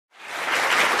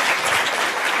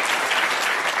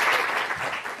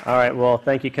All right, well,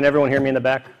 thank you. Can everyone hear me in the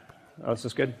back? Oh, this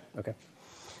is good? Okay.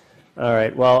 All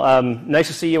right, well, nice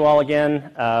to see you all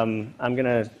again. I'm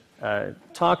going to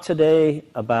talk today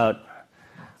about,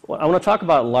 I want to talk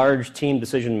about large team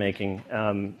decision-making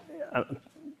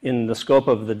in the scope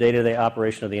of the day-to-day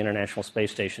operation of the International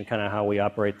Space Station, kind of how we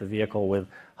operate the vehicle with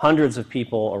hundreds of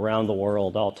people around the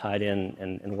world all tied in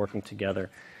and working together.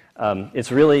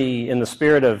 It's really in the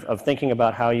spirit of thinking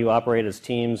about how you operate as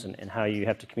teams and how you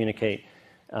have to communicate.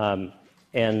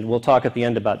 And we'll talk at the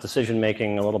end about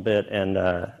decision-making a little bit and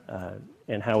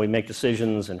how we make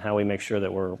decisions and how we make sure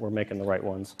that we're making the right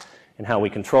ones and how we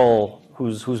control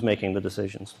who's making the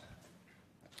decisions.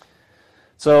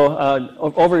 So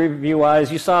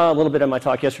overview-wise, you saw a little bit of my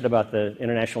talk yesterday about the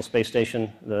International Space Station.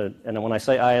 And when I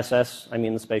say ISS, I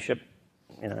mean the spaceship,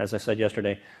 as I said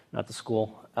yesterday, not the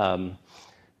school.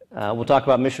 We'll talk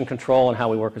about mission control and how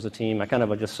we work as a team. I kind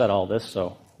of just said all this,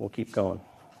 so we'll keep going.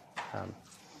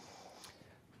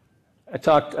 I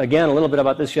talked, again, a little bit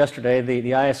about this yesterday.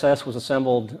 The ISS was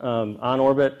assembled on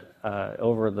orbit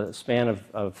over the span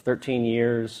of 13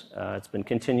 years. It's been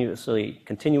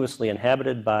continuously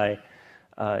inhabited by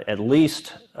at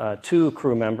least 2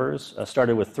 crew members,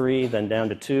 started with 3, then down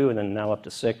to 2, and then now up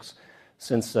to 6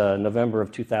 since November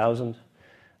of 2000.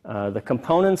 The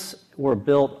components were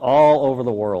built all over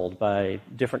the world by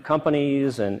different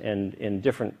companies and in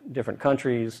different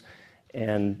countries,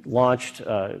 and launched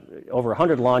over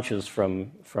 100 launches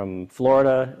from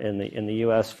Florida in the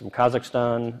U.S., from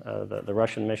Kazakhstan, the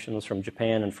Russian missions, from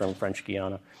Japan, and from French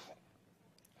Guiana.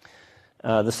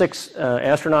 The 6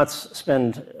 astronauts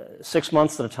spend 6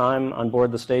 months at a time on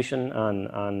board the station, on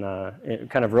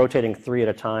kind of rotating 3 at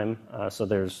a time. So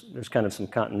there's kind of some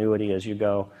continuity as you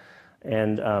go.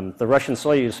 And the Russian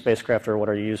Soyuz spacecraft are what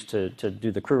are used to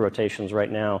do the crew rotations right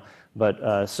now.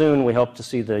 But soon we hope to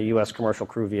see the U.S. commercial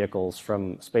crew vehicles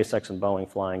from SpaceX and Boeing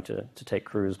flying to take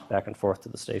crews back and forth to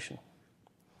the station.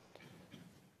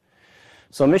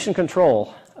 So mission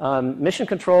control. Mission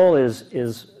control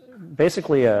is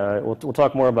basically, we'll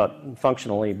talk more about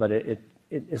functionally, but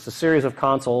it's a series of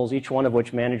consoles, each one of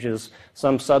which manages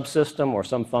some subsystem or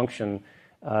some function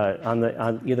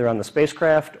either on the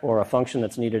spacecraft or a function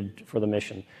that's needed for the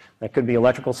mission. That could be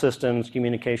electrical systems,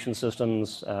 communication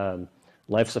systems,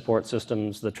 life support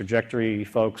systems, the trajectory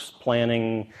folks,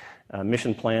 planning,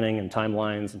 mission planning and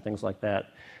timelines and things like that.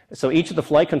 So each of the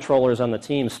flight controllers on the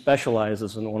team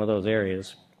specializes in one of those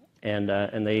areas, and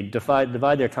they divide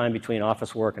their time between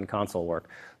office work and console work.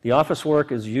 The office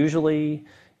work is usually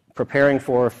preparing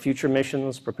for future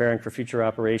missions, preparing for future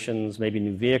operations, maybe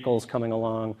new vehicles coming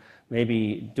along,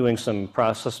 maybe doing some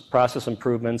process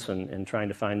improvements and trying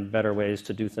to find better ways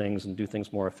to do things and do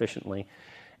things more efficiently.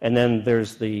 And then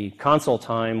there's the console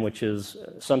time, which is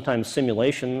sometimes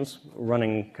simulations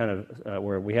running kind of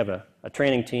where we have a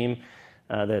training team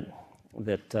that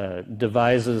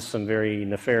devises some very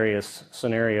nefarious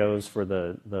scenarios for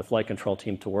the flight control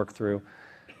team to work through.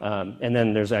 And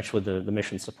then there's actually the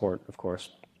mission support, of course.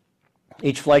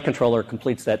 Each flight controller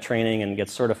completes that training and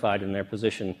gets certified in their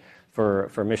position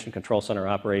for Mission Control Center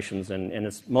operations, and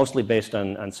it's mostly based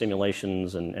on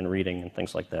simulations and reading and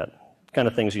things like that. Kind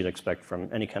of things you'd expect from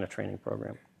any kind of training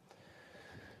program.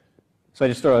 So I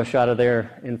just throw a shot of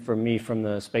there in from me from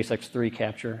the SpaceX 3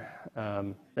 capture.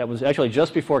 That was actually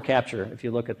just before capture. If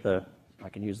you look at I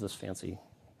can use this fancy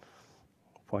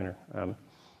pointer.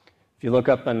 If you look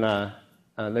up and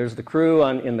there's the crew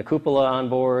in the cupola on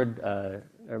board,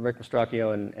 Rick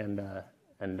Mastracchio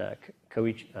and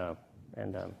Koichi,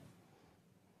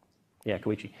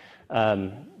 Koichi.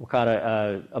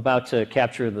 Wakata, about to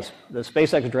capture the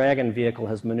SpaceX Dragon vehicle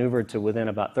has maneuvered to within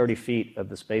about 30 feet of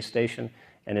the space station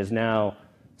and is now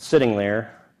sitting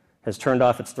there, has turned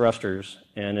off its thrusters,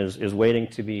 and is waiting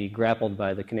to be grappled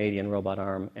by the Canadian robot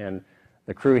arm. And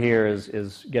the crew here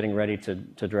is getting ready to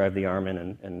drive the arm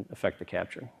in and effect the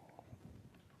capture.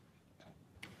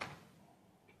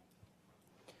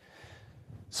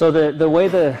 So the way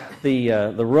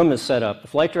the room is set up, the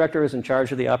flight director is in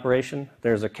charge of the operation.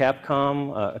 There's a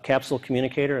Capcom, a capsule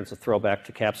communicator. It's a throwback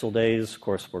to capsule days. Of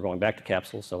course, we're going back to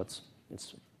capsules, so it's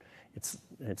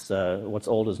what's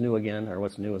old is new again, or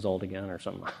what's new is old again, or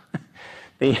something.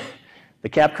 The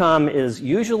Capcom is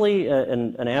usually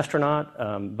an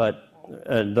astronaut, but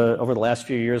over the last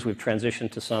few years we've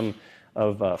transitioned to some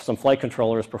flight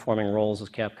controllers performing roles as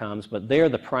Capcoms, but they are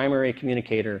the primary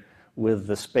communicator with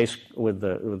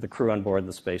the crew on board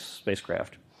the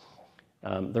spacecraft.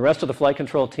 The rest of the flight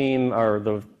control team are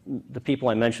the people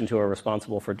I mentioned who are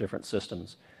responsible for different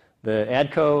systems. The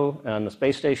ADCO on the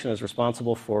space station is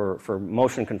responsible for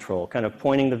motion control, kind of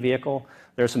pointing the vehicle.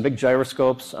 There are some big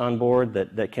gyroscopes on board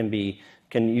that can be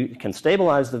can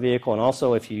stabilize the vehicle, and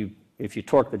also if you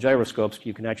torque the gyroscopes,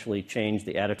 you can actually change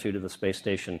the attitude of the space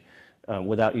station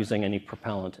without using any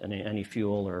propellant, any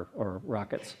fuel or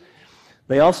rockets.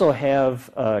 They also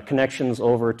have connections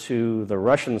over to the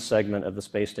Russian segment of the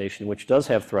space station, which does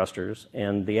have thrusters,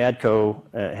 and the ADCO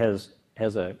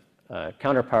has a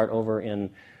counterpart over in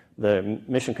the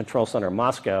Mission Control Center,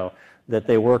 Moscow, that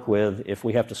they work with. If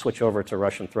we have to switch over to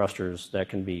Russian thrusters, that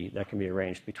can be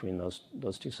arranged between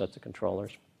those two sets of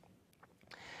controllers.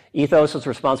 Ethos is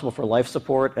responsible for life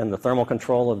support and the thermal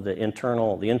control of the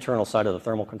internal side of the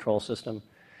thermal control system.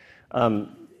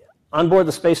 On board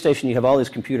the space station, you have all these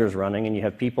computers running, and you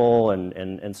have people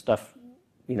and stuff,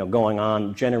 going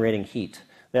on, generating heat.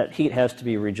 That heat has to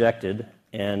be rejected,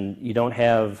 and you don't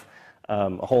have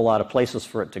a whole lot of places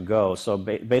for it to go. So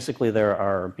basically, there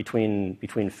are between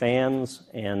fans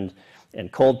and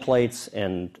cold plates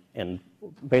and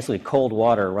basically cold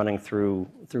water running through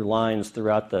lines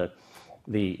throughout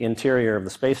the interior of the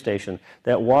space station.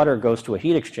 That water goes to a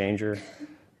heat exchanger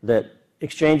that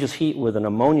exchanges heat with an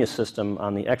ammonia system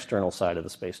on the external side of the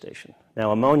space station.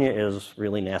 Now, ammonia is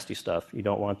really nasty stuff. You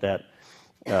don't want that.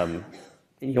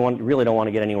 Really don't want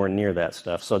to get anywhere near that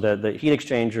stuff. So the heat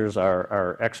exchangers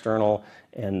are external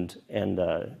and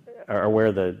are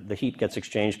where the heat gets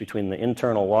exchanged between the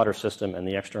internal water system and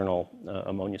the external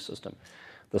ammonia system.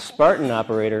 The Spartan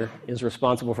operator is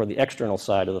responsible for the external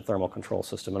side of the thermal control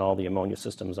system and all the ammonia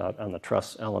systems out on the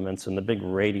truss elements and the big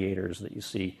radiators that you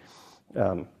see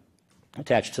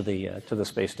attached to the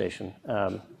space station.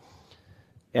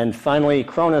 And finally,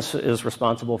 Cronus is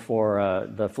responsible for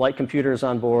the flight computers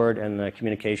on board and the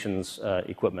communications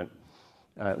equipment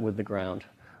with the ground.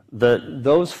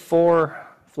 Those four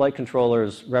flight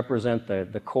controllers represent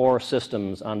the core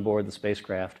systems on board the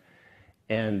spacecraft,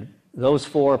 and those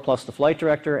four, plus the flight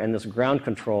director and this ground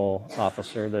control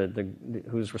officer,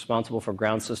 who's responsible for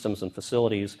ground systems and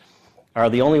facilities, are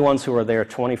the only ones who are there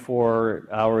 24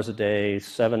 hours a day,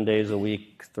 7 days a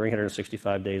week,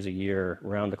 365 days a year,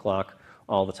 round the clock,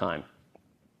 all the time.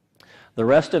 The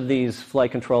rest of these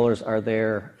flight controllers are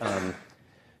there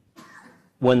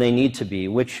when they need to be,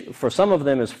 which for some of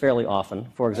them is fairly often.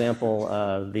 For example,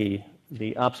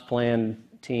 the ops plan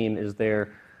team is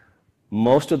there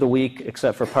most of the week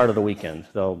except for part of the weekend.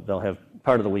 They'll have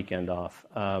part of the weekend off.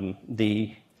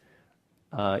 The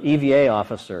EVA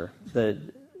officer,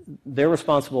 they're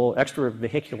responsible,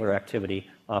 extravehicular activity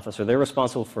officer, they're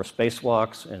responsible for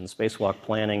spacewalks and spacewalk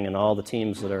planning and all the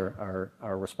teams that are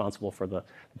responsible for the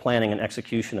planning and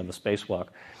execution of the spacewalk.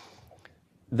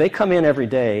 They come in every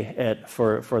day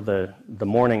for the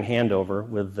morning handover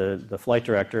with the flight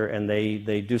director, and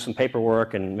they do some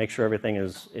paperwork and make sure everything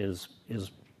is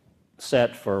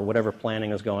set for whatever planning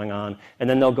is going on, and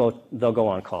then they'll go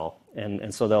on call.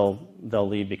 And so they'll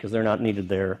leave because they're not needed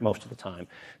there most of the time.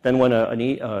 Then when a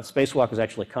spacewalk is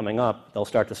actually coming up, they'll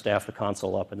start to staff the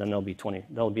console up, and then they'll be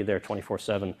there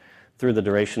 24/7 through the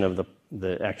duration of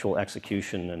the actual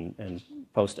execution and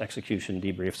post-execution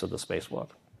debriefs of the spacewalk.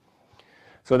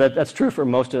 So that's true for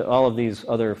all of these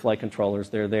other flight controllers.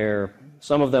 They're there,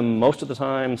 some of them most of the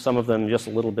time, some of them just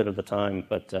a little bit of the time,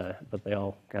 but they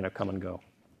all kind of come and go.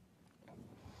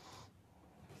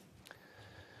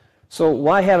 So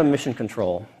why have a mission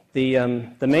control? The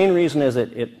main reason is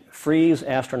that it frees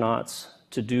astronauts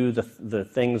to do the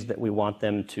things that we want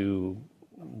them to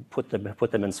put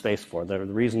them in space for. The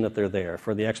reason that they're there,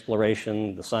 for the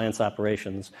exploration, the science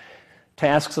operations,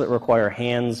 tasks that require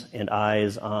hands and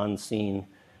eyes on scene,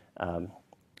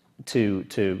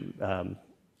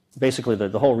 basically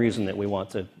the whole reason that we want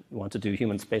to do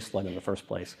human spaceflight in the first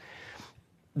place.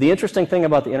 The interesting thing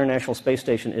about the International Space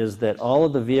Station is that all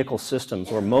of the vehicle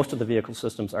systems, or most of the vehicle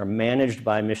systems, are managed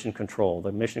by Mission Control,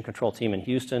 the Mission Control team in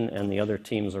Houston and the other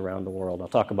teams around the world. I'll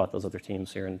talk about those other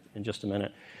teams here in just a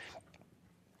minute.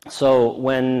 So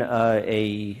when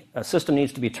a system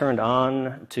needs to be turned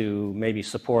on to maybe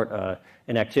support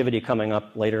an activity coming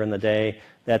up later in the day,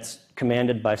 that's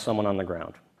commanded by someone on the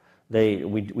ground.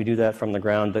 We do that from the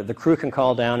ground. The crew can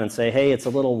call down and say, hey, it's a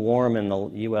little warm in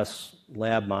the U.S.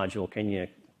 lab module. Can you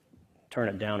turn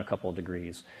it down a couple of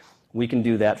degrees? We can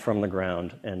do that from the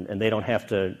ground, and they don't have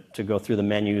to go through the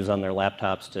menus on their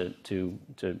laptops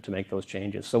to make those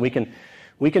changes. So we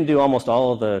can do almost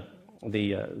all of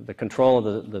the control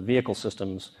of the vehicle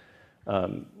systems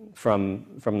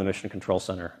from the Mission Control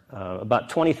Center. About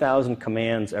 20,000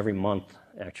 commands every month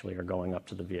actually are going up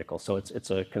to the vehicle. So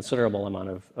it's a considerable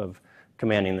amount of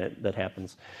commanding that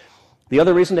happens. The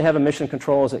other reason to have a mission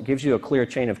control is it gives you a clear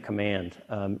chain of command.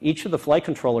 Each of the flight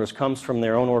controllers comes from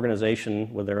their own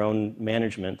organization with their own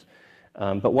management,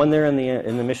 But when they're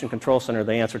in the Mission Control Center,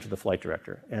 they answer to the flight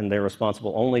director, and they're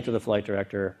responsible only to the flight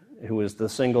director, who is the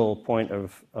single point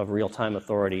of real-time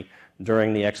authority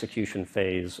during the execution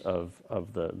phase of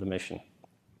the mission.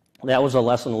 That was a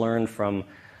lesson learned from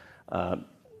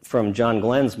John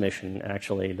Glenn's mission,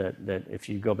 actually, that if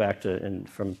you go back to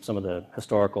from some of the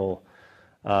historical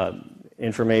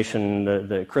information,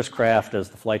 the Chris Kraft, as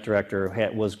the flight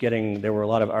director, was getting, there were a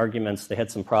lot of arguments. They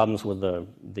had some problems with the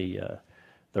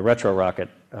retro rocket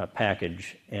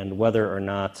package, and whether or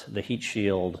not the heat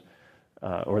shield,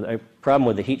 or a problem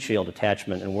with the heat shield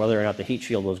attachment, and whether or not the heat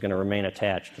shield was going to remain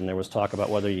attached. And there was talk about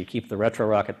whether you keep the retro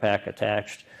rocket pack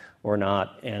attached or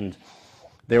not. And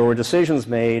there were decisions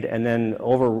made, and then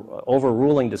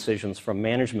overruling decisions from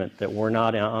management that were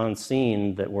not on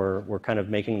scene, that were kind of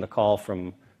making the call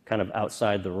from kind of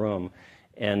outside the room.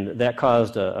 And that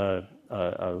caused a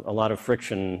lot of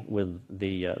friction with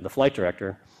the flight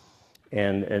director.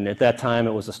 And at that time,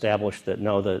 it was established that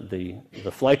no,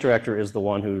 the flight director is the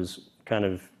one who's kind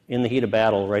of in the heat of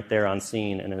battle right there on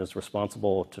scene and is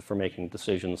responsible for making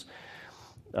decisions.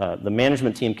 The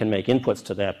management team can make inputs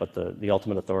to that, but the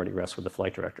ultimate authority rests with the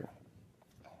flight director.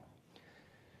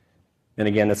 And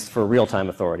again, it's for real-time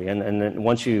authority. And then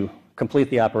once you complete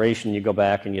the operation, you go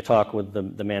back and you talk with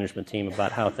the management team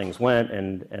about how things went,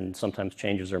 and sometimes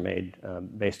changes are made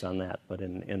based on that. But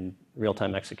in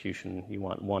real-time execution, you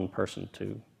want one person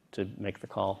to make the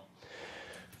call.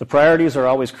 The priorities are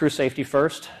always crew safety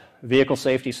first, vehicle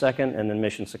safety second, and then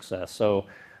mission success. So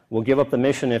we'll give up the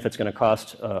mission if it's going to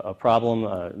cost a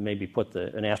problem, maybe put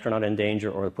an astronaut in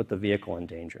danger or put the vehicle in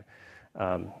danger.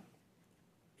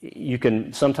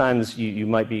 Sometimes you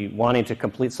might be wanting to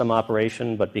complete some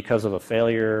operation, but because of a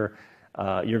failure,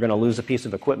 you're going to lose a piece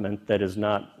of equipment that is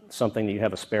not something that you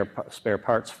have a spare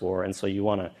parts for, and so you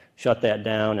want to shut that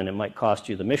down, and it might cost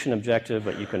you the mission objective,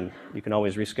 but you can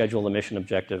always reschedule the mission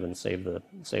objective and save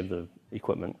the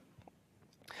equipment.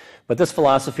 But this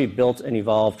philosophy built and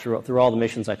evolved through all the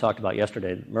missions I talked about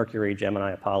yesterday: Mercury,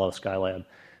 Gemini, Apollo, Skylab,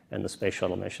 and the Space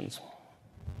Shuttle missions.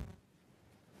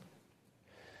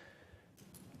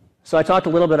 So I talked a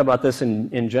little bit about this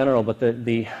in general, but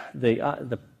the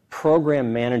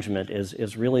program management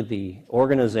is really the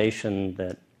organization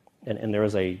that, and there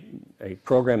is a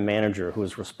program manager who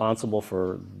is responsible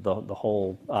for the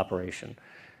whole operation,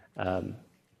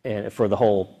 and for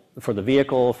the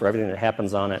vehicle, for everything that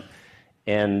happens on it.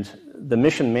 And the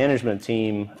mission management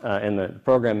team and the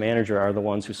program manager are the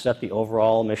ones who set the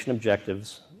overall mission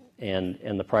objectives and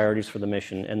the priorities for the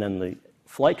mission, and then the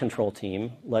flight control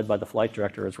team, led by the flight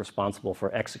director, is responsible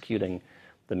for executing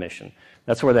the mission.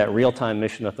 That's where that real-time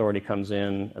mission authority comes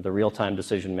in, the real-time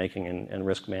decision-making and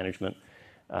risk management.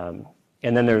 And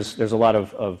then there's a lot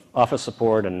of office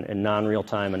support and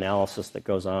non-real-time analysis that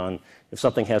goes on. If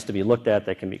something has to be looked at,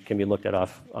 that can be looked at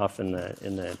off in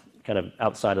the kind of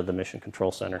outside of the mission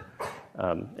control center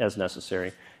as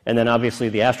necessary. And then obviously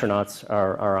the astronauts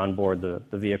are on board the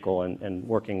vehicle and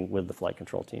working with the flight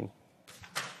control team.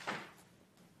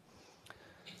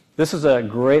 This is a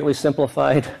greatly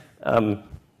simplified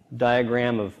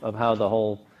diagram of how the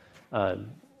whole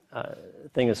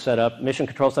thing is set up. Mission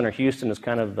Control Center Houston is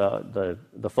kind of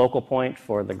the focal point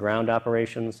for the ground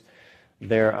operations.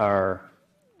 There are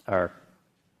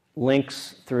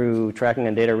links through tracking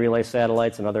and data relay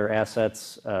satellites and other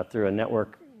assets through a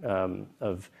network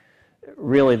of,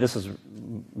 really, this is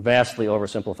vastly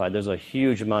oversimplified. There's a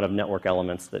huge amount of network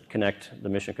elements that connect the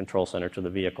Mission Control Center to the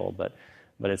vehicle, but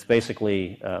it's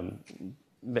basically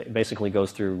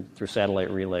goes through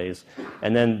satellite relays.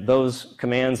 And then those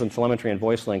commands and telemetry and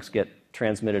voice links get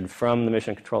transmitted from the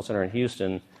Mission Control Center in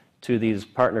Houston to these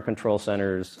partner control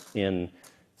centers in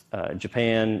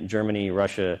Japan, Germany,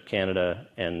 Russia, Canada,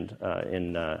 and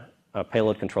in a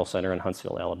payload control center in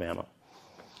Huntsville, Alabama.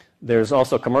 There's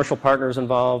also commercial partners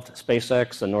involved: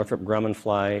 SpaceX and Northrop Grumman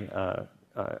fly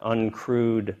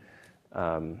uncrewed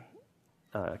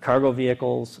cargo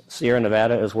vehicles. Sierra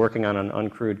Nevada is working on an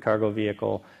uncrewed cargo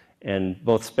vehicle, and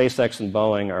both SpaceX and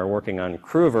Boeing are working on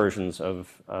crew versions of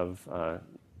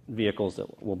vehicles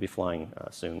that will be flying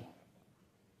soon.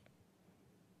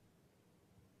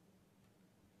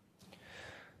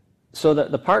 So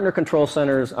the partner control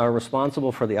centers are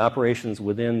responsible for the operations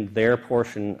within their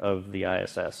portion of the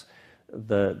ISS.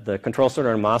 The control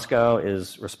center in Moscow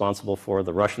is responsible for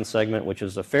the Russian segment, which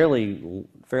is a fairly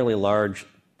large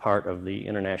part of the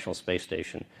International Space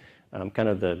Station. Kind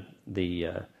of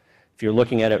if you're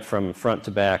looking at it from front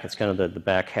to back, it's kind of the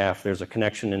back half. There's a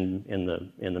connection in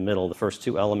the middle. The first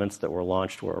two elements that were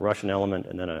launched were a Russian element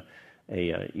and then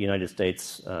a United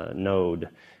States node,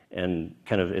 and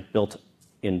kind of it built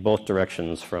in both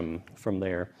directions from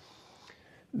there.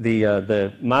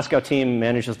 The Moscow team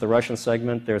manages the Russian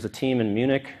segment. There's a team in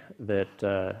Munich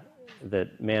that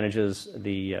manages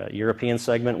the European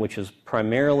segment, which is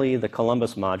primarily the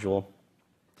Columbus module,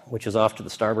 which is off to the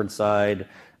starboard side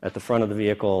at the front of the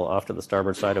vehicle, off to the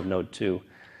starboard side of Node 2.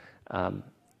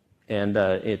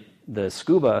 The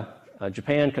Scuba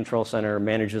Japan Control Center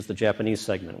manages the Japanese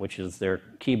segment, which is their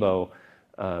Kibo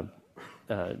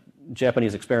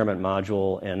Japanese experiment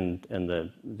module and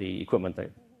the equipment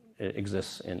that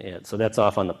exists in it. So that's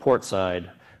off on the port side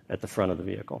at the front of the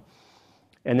vehicle.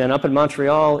 And then up in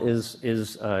Montreal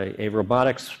is a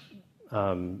robotics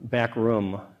back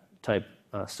room type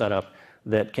setup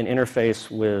that can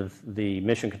interface with the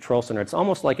Mission Control Center. It's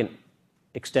almost like an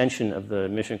extension of the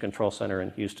Mission Control Center in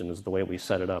Houston is the way we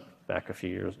set it up back a few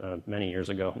years, many years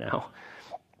ago now.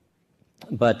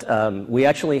 But we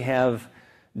actually have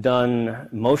done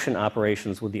motion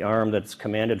operations with the arm that's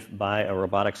commanded by a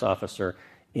robotics officer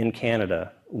in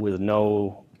Canada with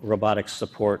no robotics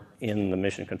support in the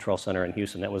Mission Control Center in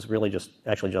Houston. That was really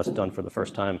actually just done for the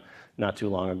first time not too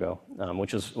long ago,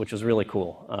 which is really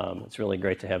cool. It's really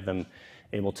great to have them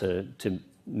able to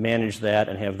manage that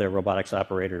and have their robotics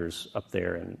operators up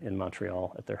there in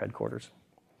Montreal at their headquarters.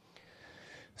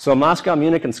 So Moscow,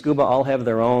 Munich, and Scuba all have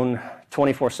their own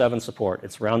 24/7 support.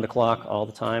 It's round the clock all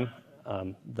the time.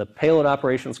 The Payload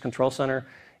Operations Control Center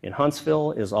in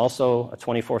Huntsville is also a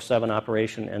 24/7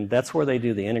 operation, and that's where they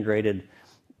do the integrated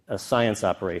science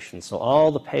operations. So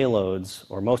all the payloads,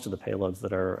 or most of the payloads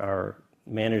that are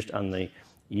managed on the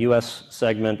U.S.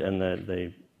 segment and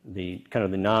the kind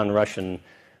of the non-Russian,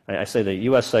 I say the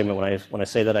U.S. segment, when I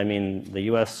say that I mean the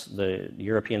U.S., the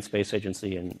European Space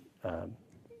Agency, and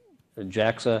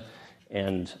JAXA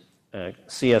and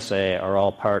CSA are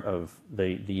all part of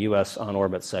the U.S.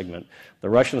 on-orbit segment. The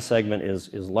Russian segment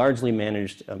is largely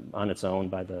managed on its own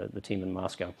by the team in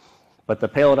Moscow. But the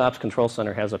Payload Ops Control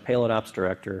Center has a Payload Ops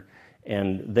Director,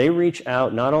 and they reach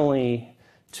out not only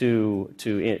to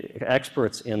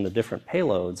experts in the different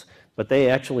payloads, but they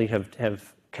actually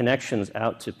have connections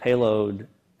out to payload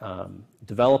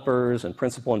developers and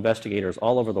principal investigators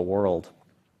all over the world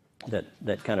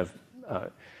that kind of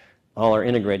all are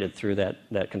integrated through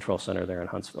that control center there in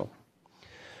Huntsville.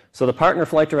 So the partner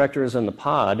flight directors and the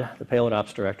pod, the Payload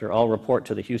Ops Director, all report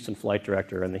to the Houston Flight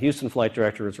Director, and the Houston Flight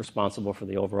Director is responsible for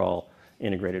the overall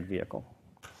integrated vehicle.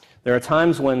 There are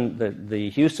times when the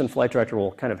Houston Flight Director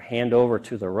will kind of hand over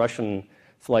to the Russian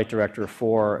Flight Director,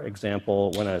 for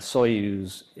example, when a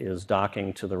Soyuz is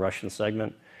docking to the Russian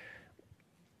segment.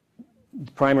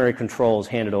 The primary control is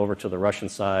handed over to the Russian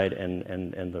side, and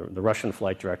the Russian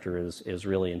Flight Director is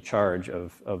really in charge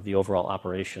of the overall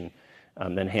operation,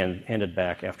 then handed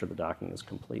back after the docking is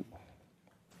complete.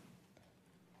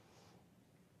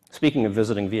 Speaking of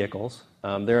visiting vehicles,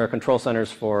 there are control centers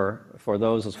for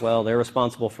those as well. They're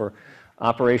responsible for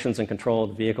operations and control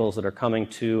of the vehicles that are coming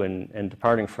to and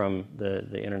departing from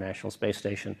the International Space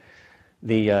Station.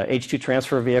 The H-2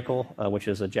 transfer vehicle, which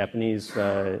is a Japanese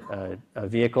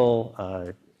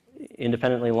vehicle,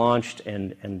 independently launched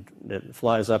and that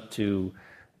flies up to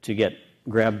get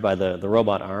grabbed by the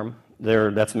robot arm.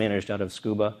 That's managed out of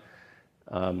Scuba.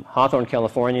 Hawthorne,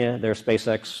 California, their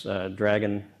SpaceX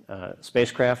Dragon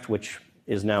spacecraft, which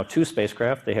is now 2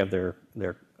 spacecraft. They have their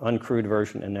uncrewed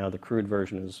version, and now the crewed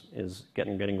version is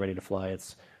getting ready to fly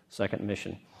its second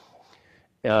mission.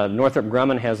 Northrop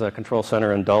Grumman has a control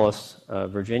center in Dulles,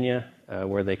 Virginia,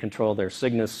 where they control their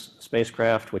Cygnus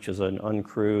spacecraft, which is an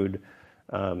uncrewed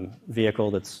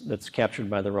vehicle that's captured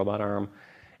by the robot arm.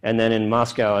 And then in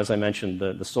Moscow, as I mentioned,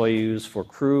 the Soyuz for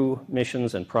crew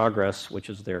missions and Progress, which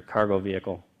is their cargo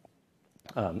vehicle.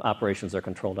 Operations are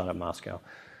controlled out of Moscow.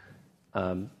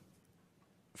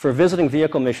 For visiting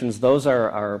vehicle missions, those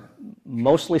are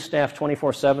mostly staffed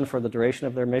 24/7 for the duration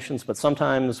of their missions, but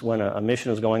sometimes when a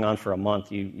mission is going on for a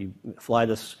month, you fly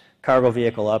this cargo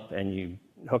vehicle up and you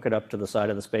hook it up to the side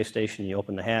of the space station, you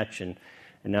open the hatch, and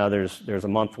now there's a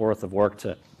month worth of work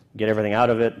to get everything out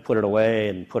of it, put it away,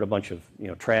 and put a bunch of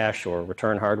trash or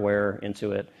return hardware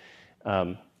into it.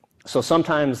 So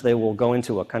sometimes they will go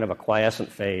into a kind of a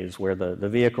quiescent phase where the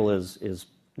vehicle is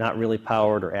not really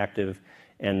powered or active,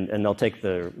 and they'll take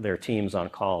their teams on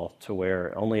call to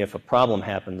where only if a problem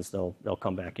happens they'll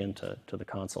come back into the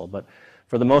console. But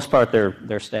for the most part,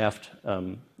 they're staffed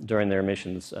during their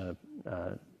missions,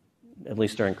 at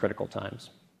least during critical times.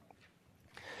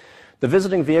 The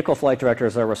visiting vehicle flight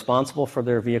directors are responsible for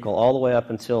their vehicle all the way up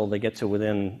until they get to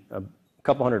within a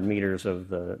couple hundred meters of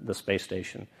the space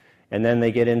station. And then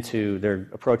they're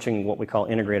approaching what we call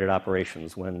integrated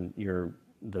operations, when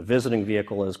the visiting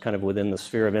vehicle is kind of within the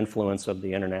sphere of influence of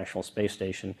the International Space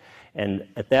Station. And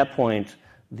at that point,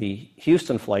 the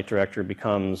Houston flight director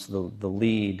becomes the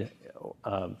lead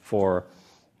for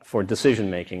decision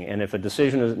making. And if a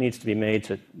decision needs to be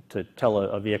made to tell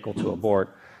a vehicle to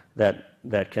abort,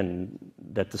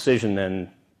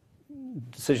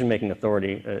 decision making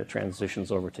authority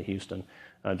transitions over to Houston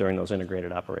during those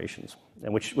integrated operations,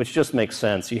 and which just makes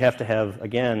sense. You have to have,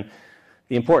 again,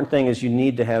 the important thing is you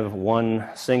need to have one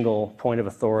single point of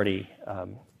authority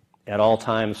at all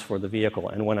times for the vehicle.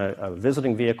 And when a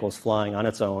visiting vehicle is flying on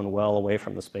its own well away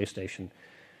from the space station,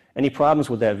 any problems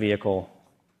with that vehicle,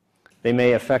 they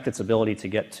may affect its ability to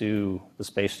get to the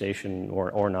space station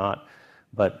or not,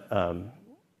 but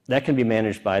that can be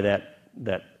managed by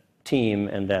that team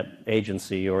and that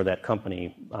agency or that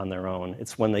company on their own.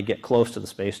 It's when they get close to the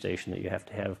space station that you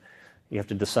have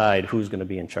to decide who's going to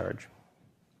be in charge.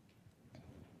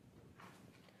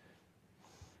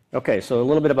 Okay, so a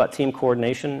little bit about team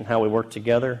coordination and how we work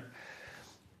together.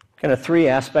 Kind of three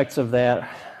aspects of that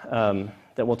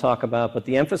that we'll talk about, but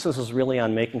the emphasis is really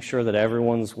on making sure that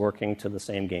everyone's working to the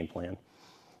same game plan.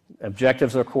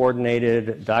 Objectives are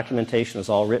coordinated, documentation is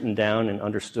all written down and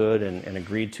understood and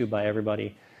agreed to by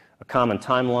everybody, a common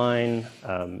timeline,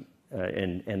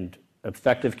 and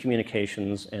effective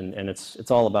communications, and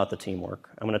it's all about the teamwork.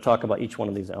 I'm going to talk about each one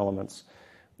of these elements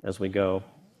as we go,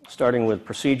 starting with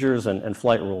procedures and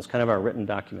flight rules, kind of our written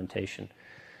documentation.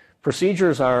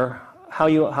 Procedures are how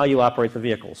you operate the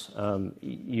vehicles.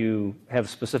 You have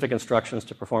specific instructions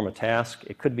to perform a task.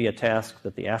 It could be a task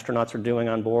that the astronauts are doing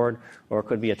on board, or it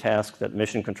could be a task that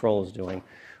mission control is doing.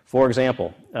 For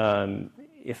example,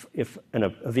 if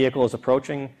a vehicle is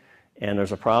approaching and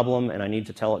there's a problem and I need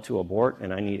to tell it to abort,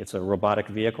 and it's a robotic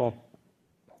vehicle,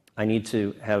 I need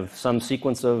to have some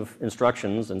sequence of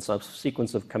instructions and some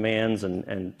sequence of commands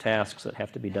and tasks that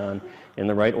have to be done in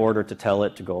the right order to tell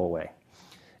it to go away.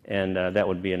 And that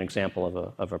would be an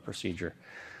example of a procedure.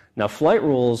 Now, flight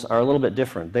rules are a little bit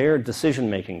different. They're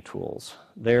decision-making tools.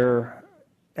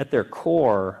 At their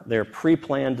core, they're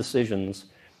pre-planned decisions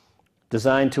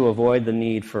designed to avoid the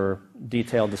need for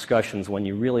detailed discussions when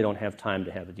you really don't have time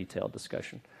to have a detailed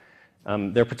discussion.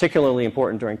 They're particularly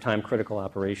important during time-critical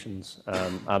operations,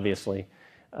 obviously.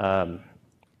 And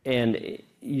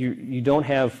you don't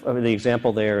have, the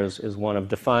example there is one of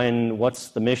define what's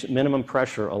the minimum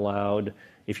pressure allowed.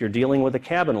 If you're dealing with a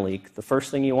cabin leak, the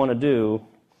first thing you want to do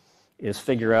is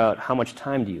figure out how much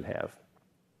time do you have.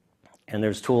 And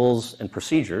there's tools and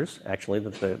procedures, actually,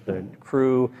 that the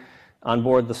crew on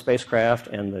board the spacecraft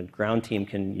and the ground team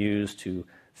can use to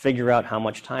figure out how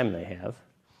much time they have.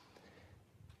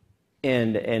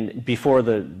 And before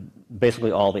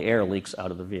basically all the air leaks out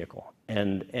of the vehicle.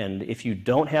 And if you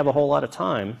don't have a whole lot of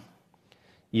time,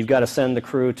 you've got to send the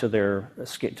crew to their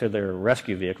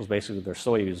rescue vehicles, basically their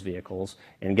Soyuz vehicles,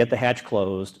 and get the hatch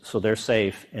closed so they're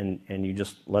safe, and you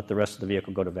just let the rest of the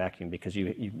vehicle go to vacuum because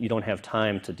you don't have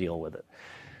time to deal with it.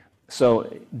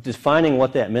 So defining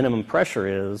what that minimum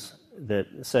pressure is that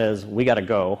says we got to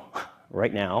go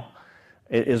right now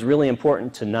is really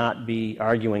important to not be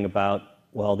arguing about,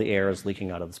 well, the air is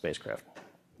leaking out of the spacecraft.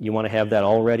 You want to have that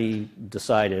already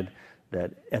decided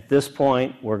that at this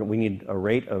point we need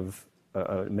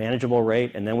a manageable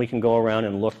rate, and then we can go around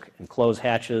and look and close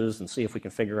hatches and see if we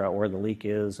can figure out where the leak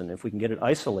is, and if we can get it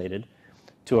isolated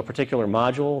to a particular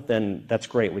module, then that's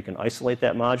great. We can isolate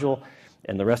that module,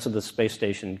 and the rest of the space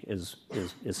station is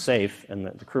safe, and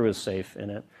the crew is safe in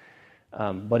it.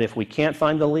 But if we can't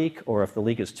find the leak, or if the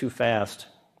leak is too fast,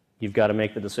 you've got to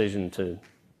make the decision to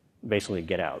basically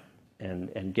get out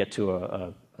and get to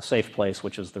a safe place,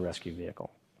 which is the rescue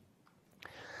vehicle.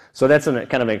 So that's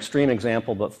kind of an extreme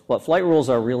example, but flight rules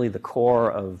are really the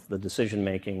core of the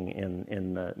decision-making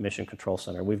in the Mission Control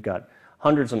Center. We've got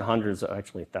hundreds and hundreds,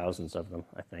 actually thousands of them,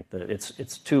 I think.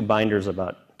 It's two binders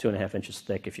about 2.5 inches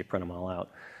thick if you print them all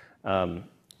out.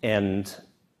 And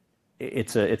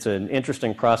it's an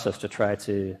interesting process to try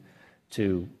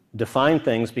to define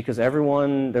things, because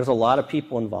there's a lot of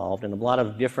people involved and a lot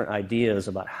of different ideas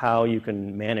about how you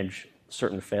can manage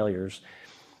certain failures.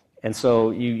 And so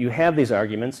you have these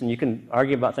arguments, and you can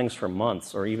argue about things for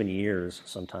months or even years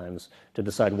sometimes to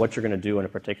decide what you're going to do in a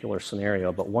particular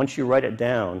scenario. But once you write it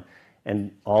down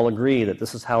and all agree that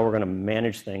this is how we're going to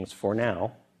manage things for now,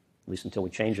 at least until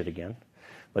we change it again,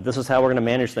 but this is how we're going to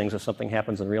manage things if something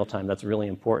happens in real time, that's really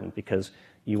important, because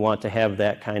you want to have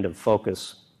that kind of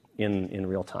focus in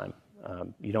real time.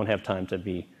 You don't have time to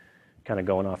be kind of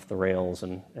going off the rails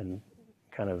and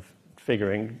kind of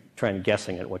trying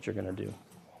guessing at what you're going to do.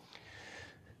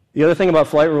 The other thing about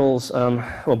flight rules,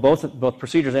 well, both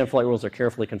procedures and flight rules are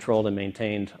carefully controlled and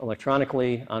maintained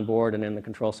electronically on board and in the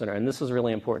control center. And this is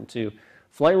really important too.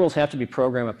 flight rules have to be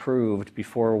program approved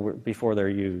before they're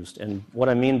used. And what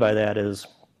I mean by that is,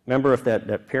 remember if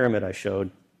that pyramid I showed,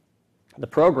 the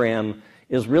program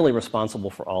is really responsible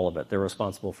for all of it. They're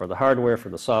responsible for the hardware, for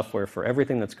the software, for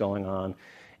everything that's going on.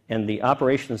 And the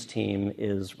operations team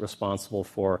is responsible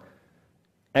for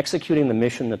executing the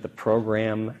mission that the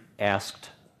program asked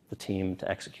the team to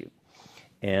execute.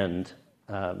 And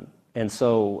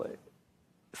so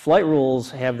flight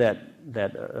rules have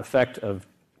that effect of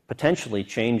potentially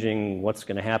changing what's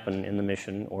going to happen in the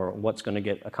mission or what's going to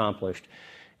get accomplished.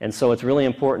 And so it's really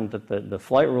important that the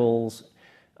flight rules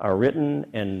are written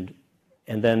and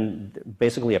then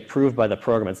basically approved by the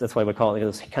program. That's why we call it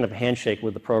this kind of handshake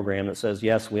with the program that says,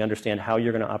 yes, we understand how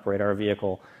you're going to operate our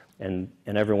vehicle, and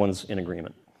everyone's in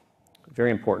agreement.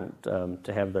 Very important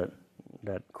to have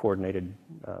that coordinated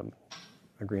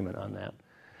agreement on that.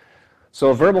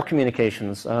 So verbal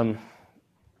communications.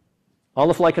 All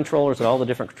the flight controllers at all the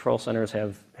different control centers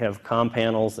have comm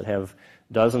panels that have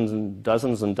dozens and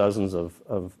dozens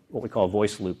of what we call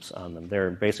voice loops on them.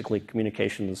 They're basically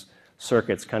communications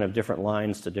circuits, kind of different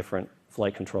lines to different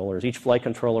flight controllers. Each flight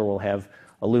controller will have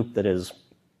a loop that is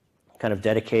kind of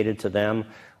dedicated to them,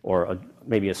 or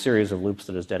maybe a series of loops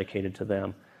that is dedicated to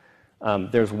them.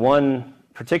 There's one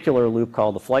particular loop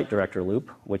called the flight director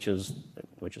loop, which is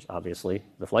obviously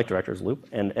the flight director's loop,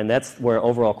 and that's where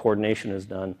overall coordination is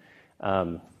done,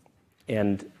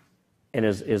 and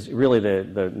is really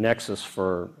the nexus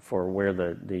for where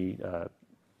the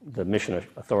mission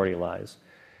authority lies.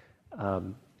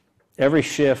 Every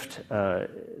shift,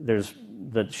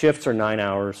 the shifts are 9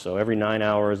 hours, so every 9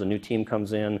 hours a new team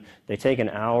comes in. They take an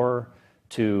hour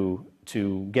to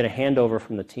get a handover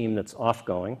from the team that's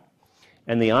off-going,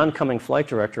 and the oncoming flight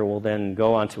director will then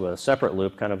go onto a separate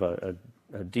loop, kind of a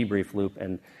debrief loop,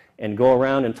 and go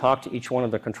around and talk to each one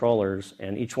of the controllers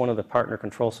and each one of the partner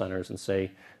control centers and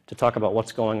to talk about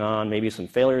what's going on, maybe some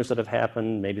failures that have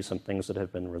happened, maybe some things that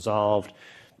have been resolved,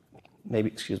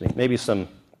 maybe some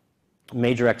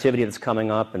major activity that's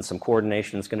coming up and some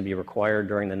coordination that's going to be required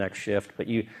during the next shift. But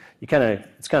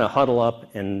it's kind of huddle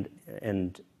up and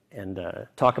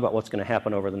talk about what's going to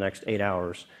happen over the next 8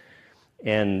 hours.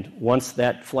 And once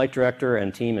that flight director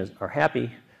and team are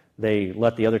happy, they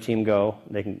let the other team go.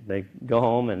 They go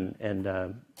home, and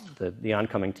the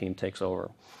oncoming team takes over.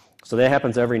 So that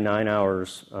happens every 9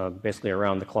 hours, basically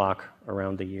around the clock,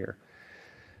 around the year.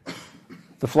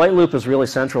 The flight loop is really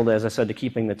central, as I said, to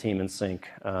keeping the team in sync.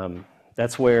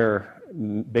 That's where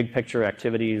big picture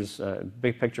activities,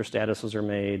 big picture statuses are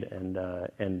made,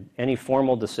 and any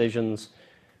formal decisions,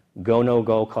 go no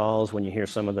go calls. When you hear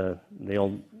some of the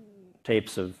old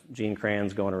tapes of Gene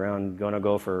Kranz going around, go no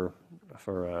go for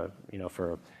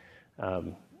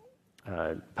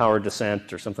powered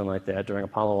descent or something like that during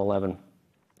Apollo 11.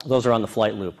 Those are on the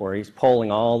flight loop where he's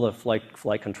polling all the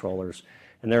flight controllers.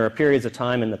 And there are periods of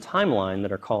time in the timeline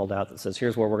that are called out that says,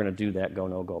 here's where we're going to do that go,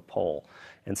 no go poll.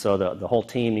 And so the whole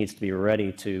team needs to be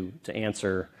ready to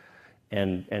answer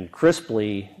and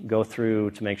crisply go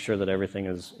through to make sure that everything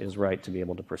is right to be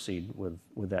able to proceed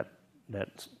with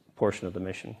that portion of the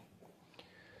mission.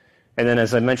 And then,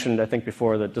 as I mentioned, I think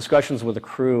before, the discussions with the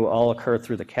crew all occur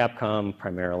through the Capcom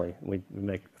primarily. We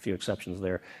make a few exceptions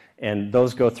there. And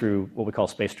those go through what we call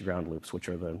space-to-ground loops, which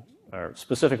are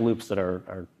specific loops that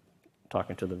are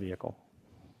talking to the vehicle.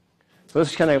 So this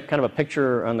is kind of a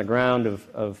picture on the ground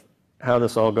of how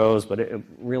this all goes, but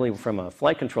really from a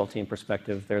flight control team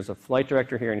perspective, there's a flight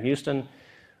director here in Houston,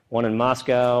 one in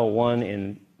Moscow, one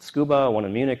in Scuba, one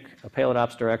in Munich, a payload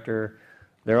ops director.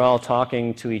 They're all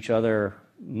talking to each other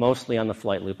mostly on the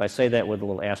flight loop. I say that with a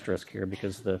little asterisk here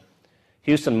because the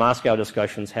Houston-Moscow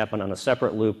discussions happen on a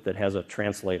separate loop that has a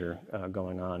translator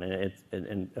going on,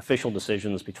 and official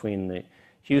decisions between the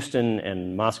Houston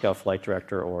and Moscow flight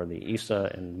director, or the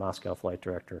ESA and Moscow flight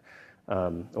director,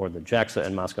 or the JAXA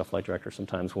and Moscow flight director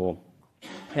sometimes will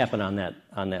happen on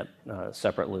that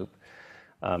separate loop.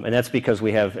 And that's because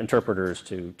we have interpreters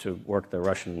to work the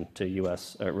Russian to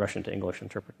English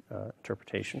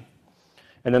interpretation.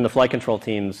 And then the flight control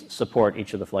teams support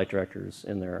each of the flight directors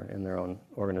in their own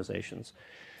organizations.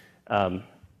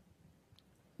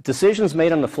 Decisions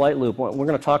made on the flight loop, we're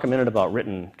going to talk a minute about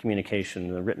written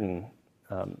communication, the written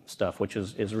stuff, which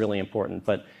is really important.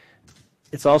 But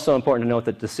it's also important to note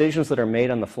that decisions that are made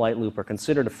on the flight loop are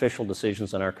considered official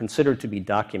decisions and are considered to be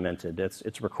documented.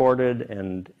 It's recorded,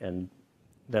 and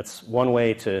that's one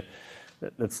way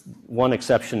that's one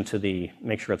exception to the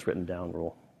make sure it's written down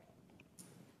rule.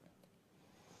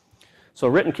 So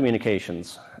written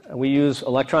communications. We use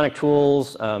electronic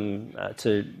tools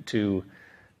to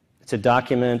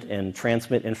document and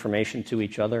transmit information to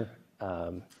each other.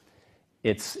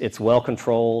 It's well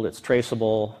controlled, it's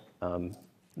traceable.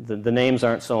 The names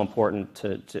aren't so important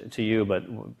to you, but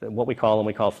what we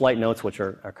call flight notes, which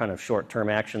are kind of short-term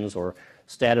actions or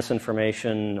status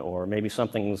information, or maybe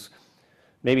something's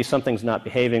not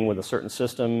behaving with a certain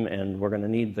system, and we're going to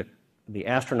need the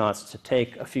astronauts to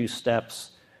take a few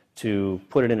steps to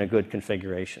put it in a good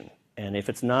configuration. And if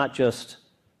it's not just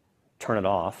turn it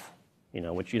off,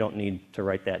 which you don't need to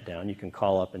write that down, you can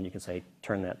call up and you can say,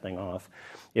 turn that thing off.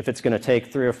 If it's going to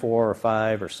take 3 or 4 or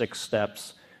 5 or 6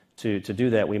 steps to do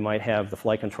that, we might have the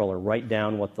flight controller write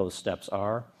down what those steps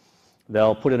are.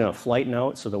 They'll put it in a flight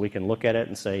note so that we can look at it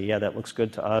and say, yeah, that looks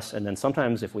good to us. And then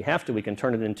sometimes if we have to, we can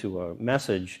turn it into a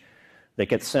message that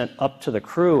gets sent up to the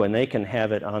crew, and they can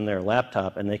have it on their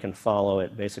laptop and they can follow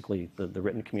it, basically the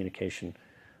written communication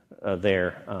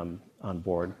there on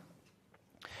board.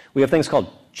 We have things called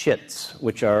CHITs,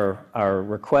 which are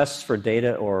requests for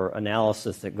data or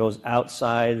analysis that goes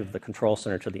outside of the control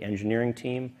center to the engineering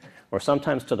team, or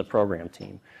sometimes to the program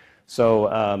team.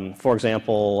 So, for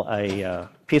example, a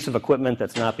piece of equipment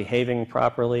that's not behaving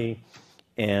properly,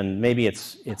 and maybe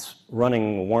it's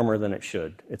running warmer than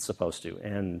it's supposed to,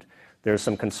 and there's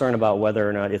some concern about whether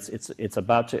or not it's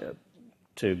about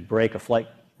to break a flight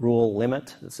rule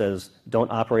limit that says don't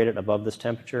operate it above this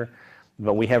temperature.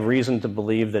 But we have reason to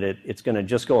believe that it's going to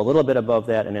just go a little bit above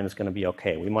that, and then it's going to be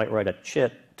okay. We might write a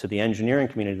chit to the engineering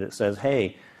community that says,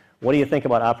 hey, what do you think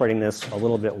about operating this a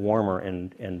little bit warmer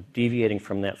and deviating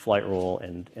from that flight rule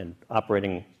and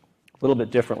operating a little bit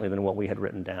differently than what we had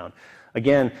written down?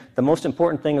 Again, the most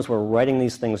important thing is we're writing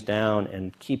these things down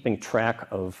and keeping track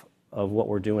of what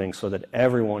we're doing so that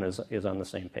everyone is on the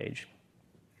same page.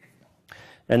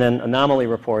 And then anomaly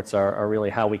reports are really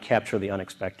how we capture the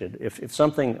unexpected. If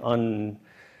something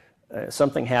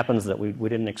happens that we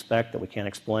didn't expect, that we can't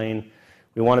explain,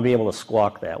 we want to be able to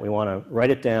squawk that. We want to write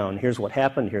it down. Here's what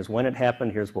happened. Here's when it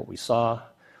happened. Here's what we saw.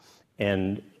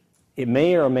 And it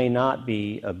may or may not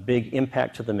be a big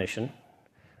impact to the mission,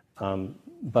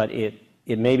 but it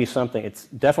may be something. It's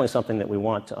definitely something that we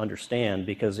want to understand,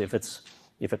 because if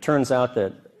it turns out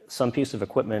that some piece of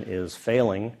equipment is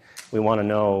failing, we want to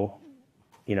know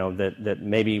that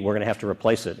maybe we're going to have to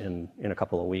replace it in a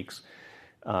couple of weeks.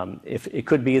 If it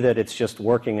could be that it's just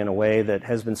working in a way that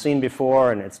has been seen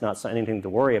before and it's not anything to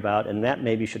worry about, and that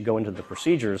maybe should go into the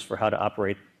procedures for how to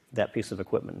operate that piece of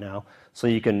equipment now, so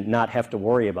you can not have to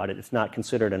worry about it. It's not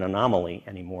considered an anomaly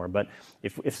anymore. But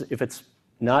if it's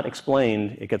not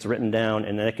explained, it gets written down,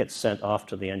 and then it gets sent off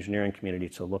to the engineering community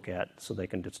to look at, so they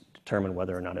can determine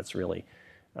whether or not it's really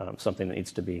something that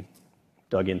needs to be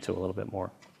dug into a little bit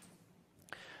more.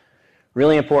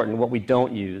 Really important, what we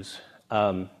don't use,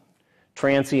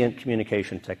 transient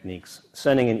communication techniques.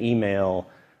 Sending an email,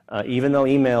 even though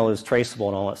email is traceable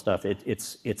and all that stuff,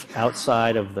 it's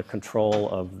outside of the control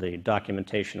of the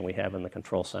documentation we have in the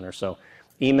control center. So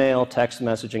email, text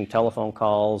messaging, telephone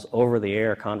calls,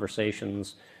 over-the-air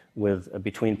conversations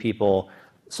between people,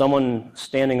 someone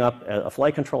standing up, a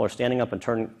flight controller standing up and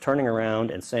turning around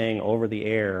and saying over the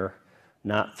air,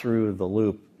 not through the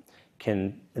loop,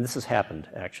 and this has happened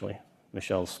actually.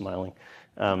 Michelle's smiling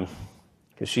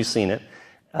because she's seen it.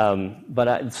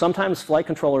 But sometimes flight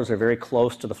controllers are very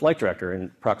close to the flight director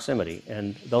in proximity,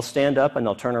 and they'll stand up and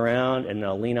they'll turn around and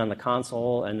they'll lean on the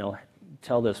console and they'll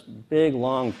tell this big,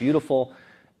 long, beautiful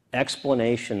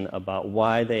explanation about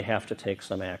why they have to take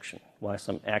some action, why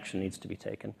some action needs to be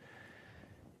taken.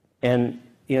 And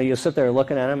you'll sit there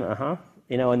looking at them,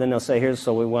 and then they'll say,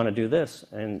 so we want to do this,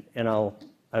 and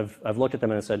I've looked at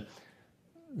them and said,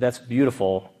 that's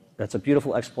beautiful. That's a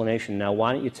beautiful explanation. Now,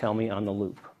 why don't you tell me on the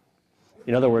loop?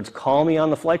 In other words, call me on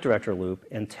the flight director loop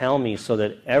and tell me so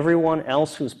that everyone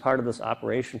else who's part of this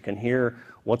operation can hear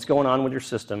what's going on with your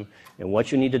system and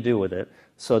what you need to do with it,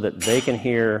 so that they can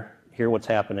hear what's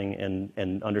happening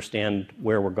and understand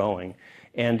where we're going.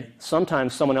 And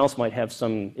sometimes someone else might have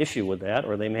some issue with that,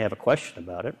 or they may have a question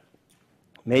about it.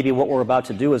 Maybe what we're about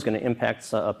to do is going to impact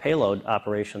a payload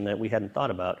operation that we hadn't thought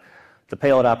about. The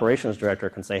payload operations director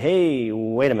can say, hey,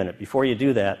 wait a minute, before you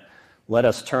do that, let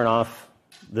us turn off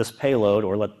this payload,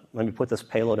 or let me put this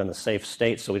payload in a safe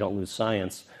state so we don't lose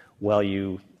science while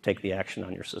you take the action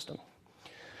on your system.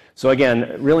 So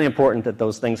again, really important that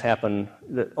those things happen.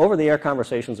 Over-the-air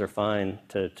conversations are fine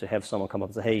to have someone come up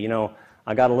and say, hey,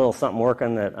 I got a little something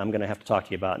working that I'm going to have to talk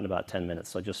to you about in about 10 minutes,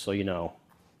 so just so you know,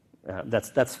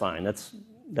 that's fine.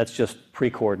 That's just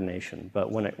pre-coordination.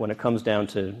 But when it comes down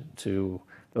to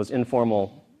those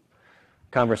informal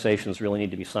conversations, really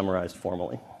need to be summarized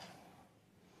formally.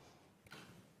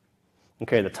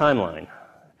 Okay, the timeline.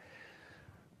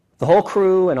 The whole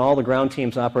crew and all the ground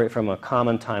teams operate from a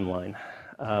common timeline.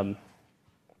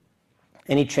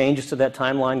 Any changes to that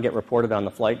timeline get reported on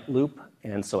the flight loop,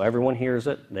 and so everyone hears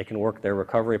it. They can work their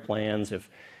recovery plans. If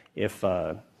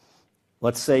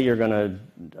let's say you're going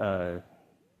to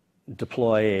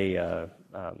deploy a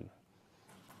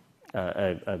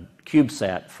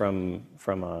CubeSat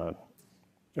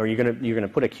or you're going to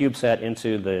put a CubeSat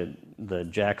into the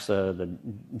JAXA, the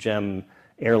GEM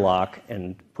airlock,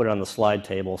 and put it on the slide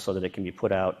table so that it can be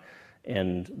put out,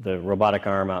 and the robotic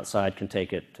arm outside can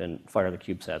take it and fire the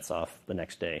CubeSats off the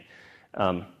next day.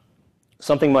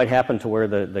 Something might happen to where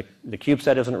the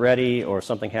CubeSat isn't ready, or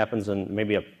something happens and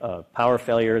maybe a power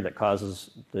failure that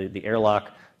causes the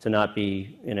airlock to not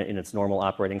be in its normal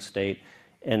operating state.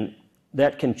 And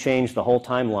that can change the whole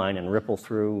timeline and ripple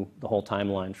through the whole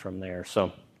timeline from there.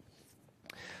 So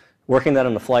working that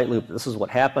on the flight loop, this is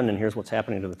what happened and here's what's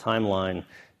happening to the timeline,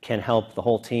 can help the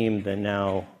whole team then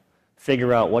now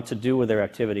figure out what to do with their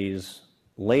activities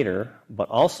later, but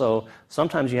also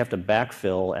sometimes you have to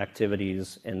backfill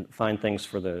activities and find things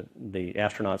for the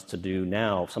astronauts to do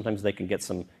now. Sometimes they can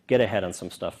get ahead on some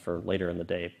stuff for later in the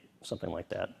day, something like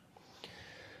that.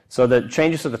 So the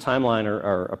changes to the timeline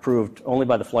are approved only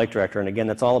by the flight director, and again,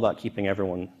 that's all about keeping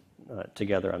everyone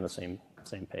together on the same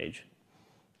page.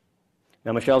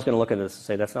 Now, Michelle's going to look at this and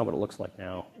say, that's not what it looks like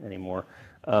now anymore.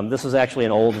 This is actually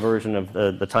an old version of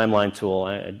the timeline tool.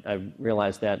 I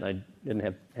realized that, and I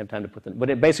didn't have time to put but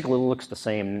it basically looks the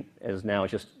same as now,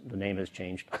 it's just the name has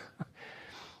changed.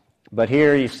 But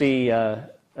here you see,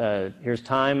 here's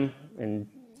time in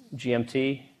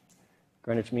GMT,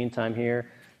 Greenwich Mean Time here.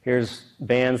 Here's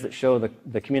bands that show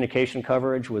the communication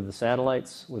coverage with the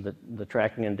satellites, with the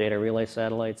tracking and data relay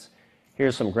satellites.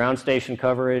 Here's some ground station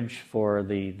coverage for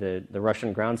the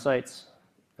Russian ground sites,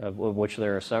 of which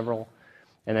there are several.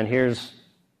 And then here's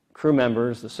crew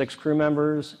members, the 6 crew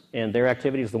members, and their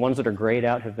activities. The ones that are grayed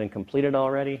out have been completed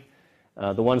already.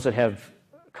 The ones that have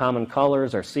common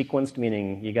colors are sequenced,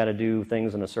 meaning you got to do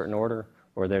things in a certain order,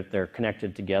 or they're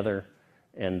connected together,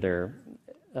 and they're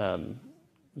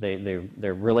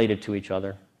related to each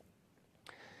other.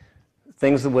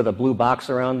 Things with a blue box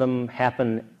around them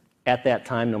happen at that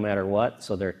time no matter what,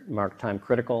 so they're marked time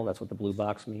critical. That's what the blue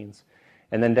box means.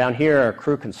 And then down here are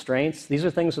crew constraints. These are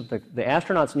things that the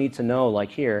astronauts need to know, like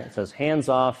here, it says hands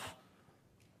off,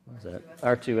 what is that?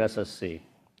 R2SSC.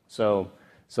 So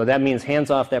that means hands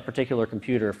off that particular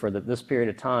computer for this period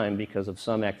of time because of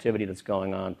some activity that's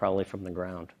going on, probably from the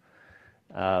ground.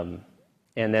 And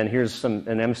then here's an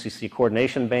MCC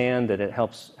coordination band that it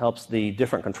helps the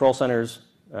different control centers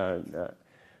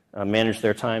manage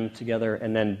their time together.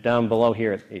 And then down below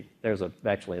here, there's a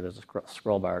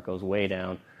scroll bar. It goes way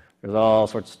down. There's all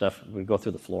sorts of stuff. We go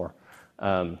through the floor.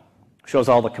 Shows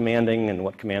all the commanding and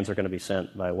what commands are going to be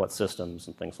sent by what systems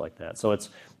and things like that. So it's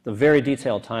a very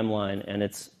detailed timeline, and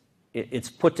it's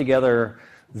put together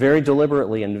very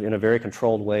deliberately and in a very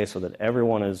controlled way so that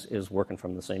everyone is working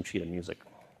from the same sheet of music.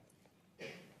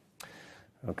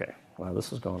 Okay, wow,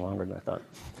 this is going longer than I thought.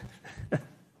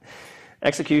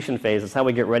 Execution phase is how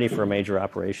we get ready for a major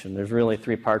operation. There's really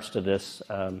 3 parts to this.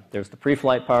 There's the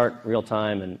pre-flight part,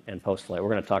 real-time, and post-flight. We're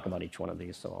going to talk about each one of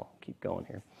these, so I'll keep going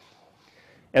here.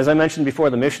 As I mentioned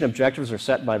before, the mission objectives are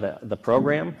set by the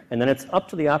program, and then it's up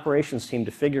to the operations team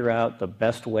to figure out the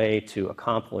best way to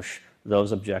accomplish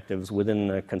those objectives within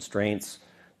the constraints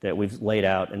that we've laid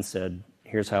out and said,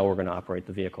 here's how we're going to operate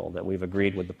the vehicle, that we've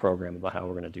agreed with the program about how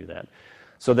we're going to do that.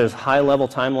 So there's high-level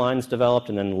timelines developed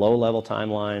and then low-level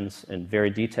timelines and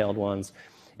very detailed ones.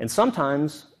 And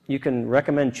sometimes you can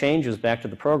recommend changes back to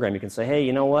the program. You can say, hey,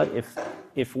 you know what,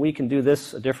 if we can do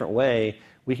this a different way,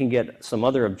 we can get some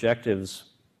other objectives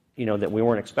that we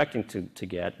weren't expecting to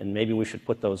get, and maybe we should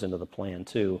put those into the plan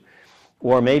too.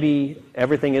 Or maybe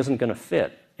everything isn't going to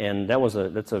fit, and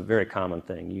that's a very common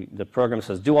thing. The program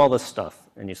says, do all this stuff,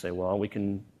 and you say, well, we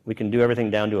can do everything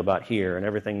down to about here, and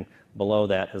everything below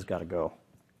that has got to go.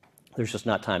 There's just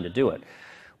not time to do it.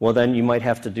 Well, then you might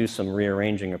have to do some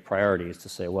rearranging of priorities to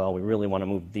say, well, we really want to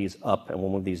move these up, and we'll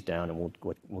move these down, and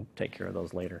we'll take care of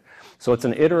those later. So it's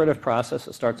an iterative process.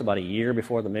 It starts about a year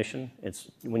before the mission.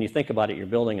 When you think about it, you're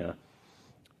building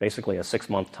basically a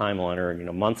 6-month timeline, or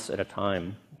months at a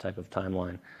time type of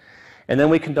timeline. And then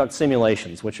we conduct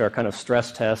simulations, which are kind of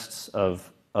stress tests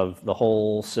of the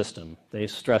whole system. They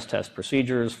stress test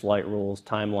procedures, flight rules,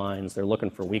 timelines. They're looking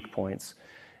for weak points,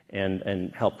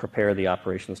 and help prepare the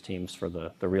operations teams for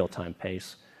the real-time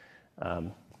pace.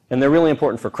 And they're really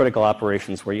important for critical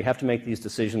operations where you have to make these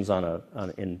decisions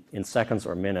in seconds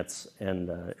or minutes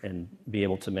and be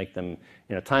able to make them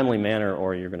in a timely manner,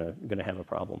 or you're going to have a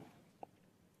problem.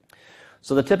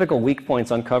 So the typical weak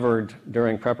points uncovered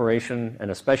during preparation,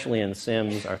 and especially in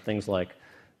sims, are things like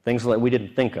things that we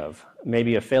didn't think of.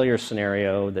 Maybe a failure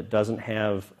scenario that doesn't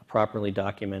have a properly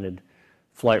documented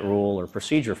flight rule or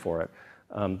procedure for it.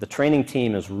 The training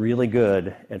team is really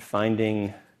good at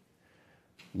finding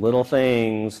little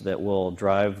things that will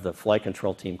drive the flight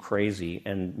control team crazy,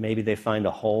 and maybe they find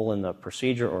a hole in the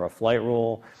procedure or a flight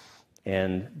rule,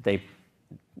 and they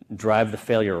drive the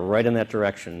failure right in that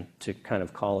direction to kind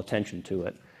of call attention to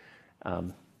it.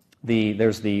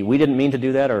 There's the we didn't mean to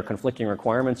do that or conflicting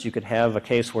requirements. You could have a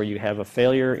case where you have a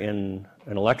failure in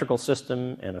an electrical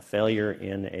system and a failure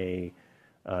in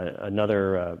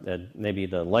another, maybe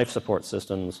the life support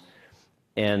systems,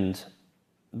 and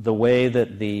the way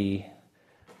that the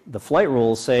flight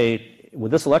rules say,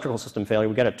 with this electrical system failure,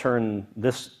 we've got to turn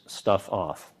this stuff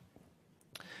off.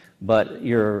 But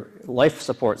your life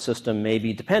support system may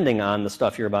be depending on the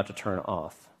stuff you're about to turn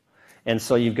off. And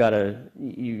so you've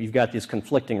got these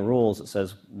conflicting rules that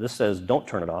says, this says don't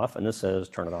turn it off, and this says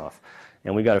turn it off.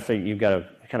 And you've got to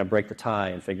kind of break the tie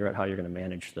and figure out how you're going to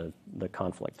manage the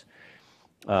conflict.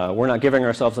 We're not giving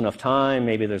ourselves enough time.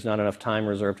 Maybe there's not enough time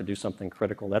reserved to do something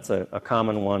critical. That's a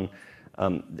common one.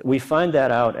 We find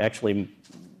that out actually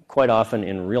quite often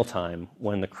in real time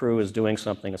when the crew is doing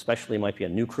something, especially it might be a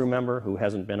new crew member who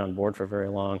hasn't been on board for very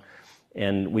long.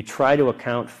 And we try to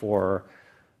account for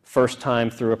first time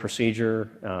through a procedure,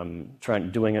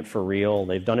 doing it for real.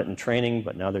 They've done it in training,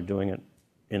 but now they're doing it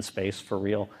in space for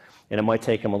real. And it might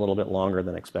take them a little bit longer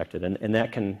than expected. And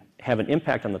that can have an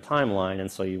impact on the timeline, and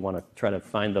so you want to try to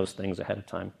find those things ahead of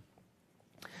time.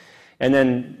 And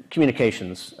then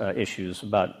communications issues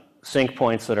about sync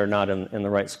points that are not in the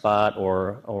right spot,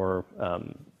 or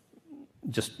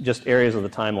just areas of the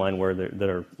timeline where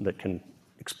that can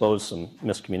expose some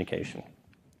miscommunication.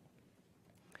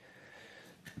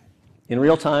 In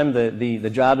real time, the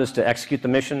job is to execute the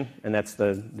mission, and that's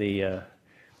the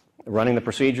running the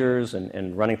procedures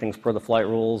and running things per the flight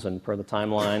rules and per the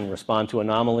timeline, respond to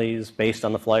anomalies based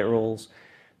on the flight rules.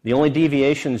 The only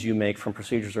deviations you make from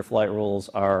procedures or flight rules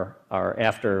are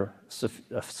after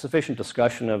sufficient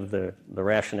discussion of the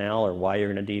rationale or why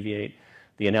you're going to deviate,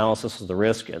 the analysis of the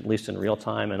risk, at least in real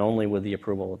time, and only with the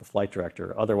approval of the flight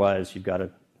director. Otherwise, you've got to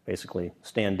basically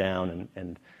stand down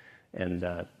and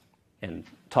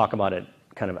talk about it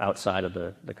kind of outside of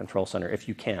the control center if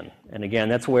you can. And again,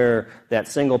 that's where that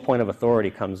single point of authority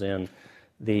comes in.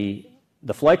 The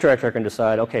flight director can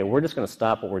decide, okay, we're just going to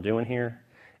stop what we're doing here,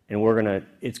 and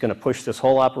it's going to push this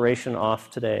whole operation off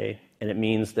today, and it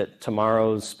means that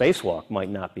tomorrow's spacewalk might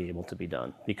not be able to be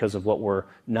done because of what we're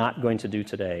not going to do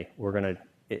today.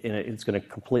 It's going to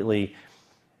completely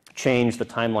change the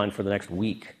timeline for the next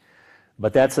week.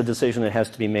 But that's a decision that has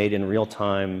to be made in real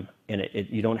time, and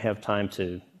you don't have time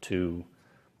to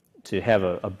have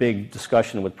a big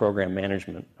discussion with program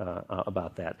management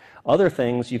about that. Other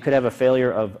things, you could have a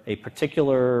failure of a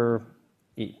particular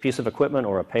piece of equipment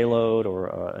or a payload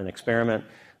or an experiment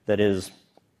that is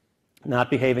not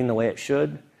behaving the way it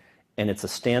should, and it's a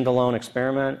standalone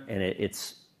experiment, and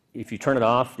if you turn it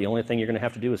off, the only thing you're going to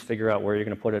have to do is figure out where you're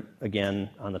going to put it again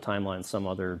on the timeline some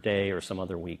other day or some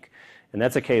other week. And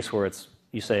that's a case where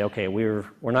you say, okay, we're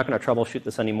not going to troubleshoot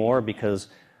this anymore because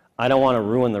I don't want to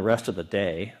ruin the rest of the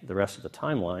day, the rest of the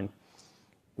timeline.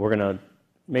 We're going to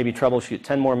maybe troubleshoot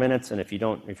 10 more minutes, and if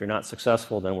you're not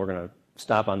successful, then we're going to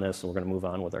stop on this and we're going to move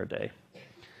on with our day.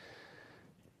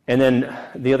 And then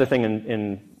the other thing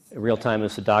in real time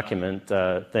is to document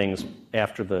things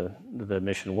after the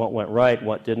mission. What went right,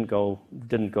 what didn't go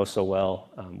so well,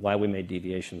 why we made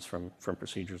deviations from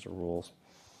procedures or rules.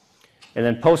 And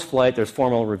then post-flight, there's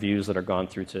formal reviews that are gone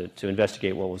through to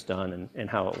investigate what was done and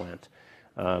how it went.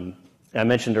 I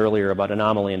mentioned earlier about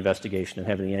anomaly investigation and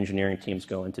having the engineering teams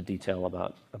go into detail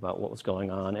about what was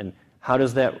going on, and how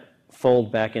does that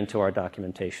fold back into our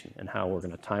documentation and how we're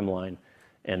going to timeline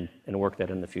and work that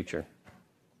in the future.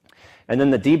 And then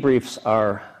the debriefs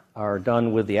are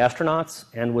done with the astronauts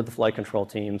and with the flight control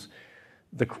teams.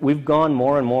 We've gone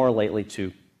more and more lately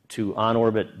to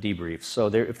on-orbit debriefs. So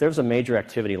if there's a major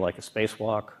activity like a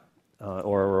spacewalk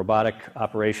or a robotic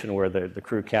operation where the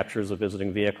crew captures a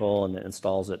visiting vehicle and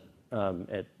installs it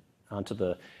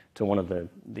onto one of the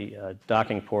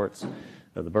docking ports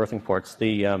or the berthing ports,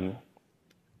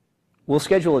 we'll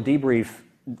schedule a debrief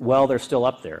while they're still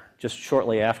up there, just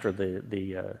shortly after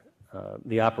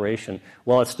the operation,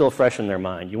 while it's still fresh in their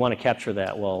mind. You want to capture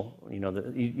that. Well, you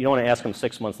don't want to ask them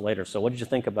 6 months later. So, what did you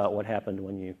think about what happened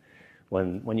when you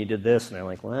did this? And they're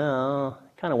like, well,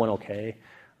 it kind of went okay.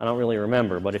 I don't really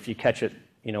remember. But if you catch it,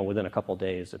 within a couple of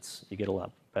days, you get a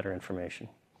lot better information.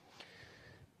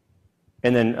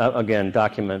 And then again,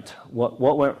 document what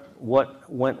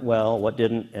went well, what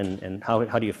didn't, and how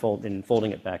do you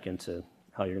folding it back into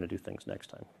how you're going to do things next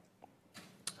time.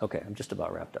 Okay, I'm just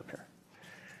about wrapped up here.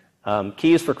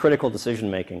 Keys for critical decision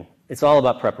making. It's all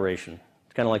about preparation.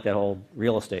 It's kind of like that whole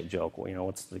real estate joke. You know,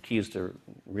 what's the keys to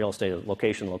real estate?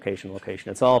 Location, location, location.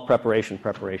 It's all preparation,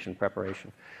 preparation,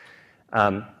 preparation.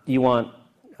 You want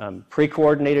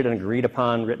pre-coordinated and agreed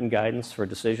upon written guidance for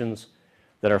decisions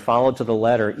that are followed to the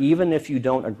letter, even if you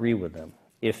don't agree with them.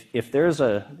 If there's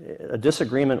a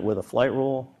disagreement with a flight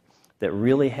rule that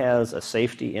really has a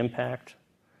safety impact,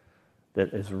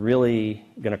 that is really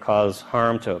going to cause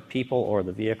harm to people or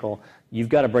the vehicle, you've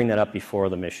got to bring that up before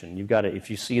the mission. You've got to, if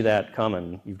you see that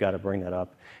coming, you've got to bring that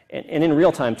up. And in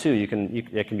real time too,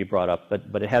 it can be brought up,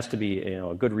 but it has to be, you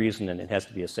know, a good reason, and it has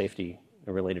to be a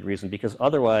safety-related reason, because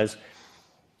otherwise,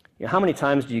 you know, how many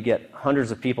times do you get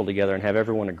hundreds of people together and have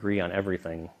everyone agree on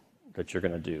everything that you're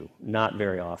going to do? Not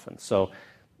very often. So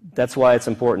that's why it's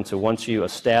important to, once you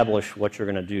establish what you're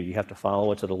going to do, you have to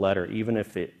follow it to the letter, even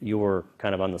if you were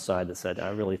kind of on the side that said, I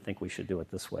really think we should do it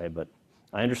this way, but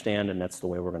I understand, and that's the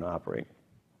way we're going to operate.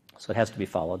 So it has to be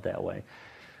followed that way.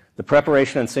 The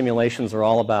preparation and simulations are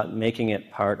all about making it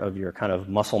part of your kind of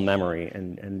muscle memory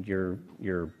and your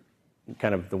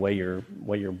kind of the way your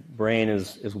brain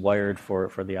is wired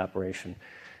for the operation.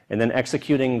 And then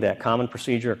executing that common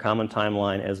procedure, common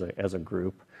timeline as a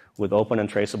group, with open and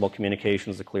traceable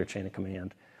communications, a clear chain of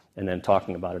command, and then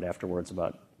talking about it afterwards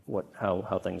about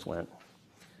how things went.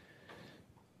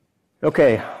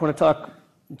 Okay, I want to talk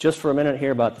just for a minute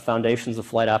here about the foundations of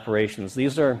flight operations.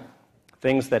 These are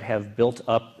things that have built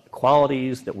up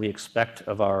qualities that we expect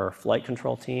of our flight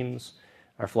control teams,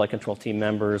 our flight control team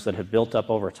members, that have built up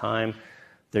over time.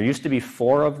 There used to be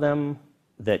 4 of them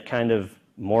that kind of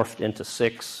morphed into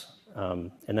 6,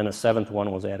 and then a 7th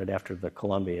one was added after the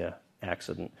Columbia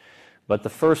accident. But the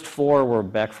first 4 were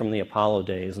back from the Apollo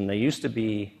days, and they used to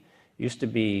be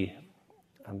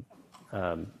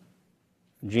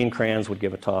Gene Kranz would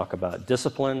give a talk about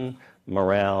discipline,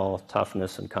 morale,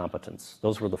 toughness, and competence.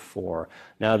 Those were the 4.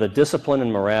 Now the discipline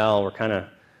and morale were kind of,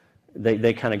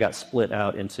 they kind of got split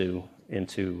out into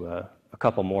a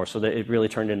couple more, so that it really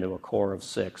turned into a core of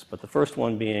 6. But the first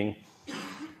one being,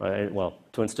 well,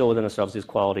 to instill within ourselves these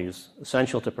qualities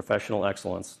essential to professional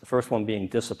excellence. The first one being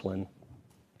discipline,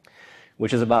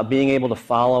 which is about being able to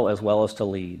follow as well as to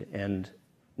lead, and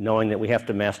knowing that we have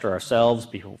to master ourselves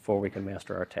before we can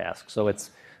master our task. So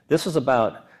this is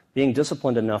about being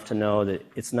disciplined enough to know that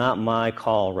it's not my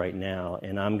call right now,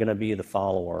 and I'm going to be the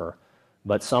follower,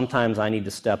 but sometimes I need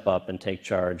to step up and take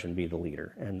charge and be the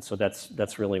leader. And so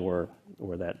that's really where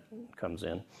that comes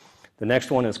in. The next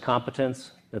one is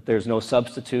competence, that there's no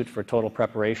substitute for total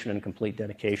preparation and complete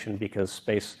dedication, because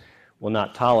space will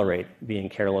not tolerate being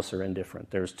careless or indifferent.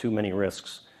 There's too many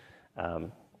risks.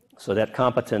 So that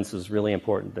competence is really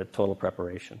important, that total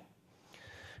preparation.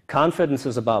 Confidence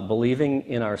is about believing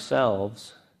in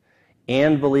ourselves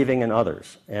and believing in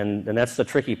others. And that's the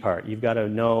tricky part. You've got to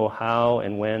know how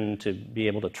and when to be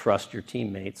able to trust your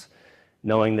teammates,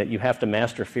 knowing that you have to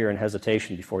master fear and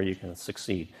hesitation before you can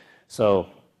succeed. So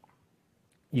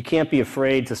you can't be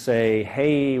afraid to say,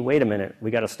 hey, wait a minute, we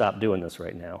got to stop doing this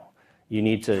right now. You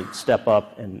need to step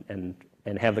up and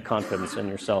have the confidence in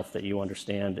yourself that you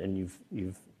understand and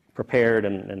you've prepared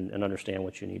and understand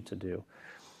what you need to do.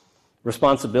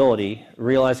 Responsibility,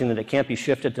 realizing that it can't be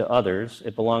shifted to others,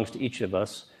 it belongs to each of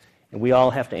us, and we all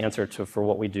have to answer for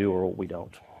what we do or what we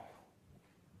don't,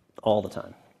 all the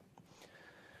time.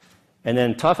 And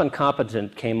then tough and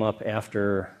competent came up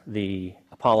after the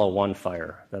Apollo 1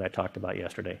 fire that I talked about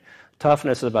yesterday.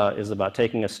 Toughness is about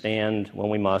taking a stand when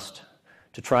we must,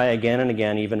 to try again and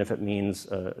again, even if it means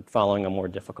following a more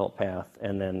difficult path.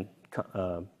 And then,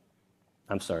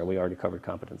 I'm sorry, we already covered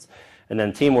competence. And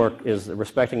then teamwork is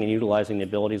respecting and utilizing the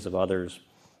abilities of others,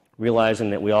 realizing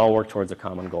that we all work towards a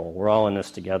common goal. We're all in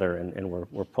this together, and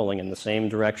we're pulling in the same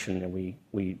direction, and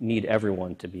we need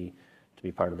everyone to be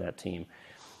part of that team.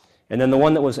 And then the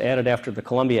one that was added after the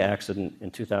Columbia accident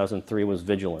in 2003 was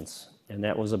vigilance, and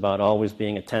that was about always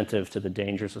being attentive to the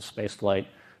dangers of spaceflight,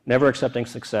 never accepting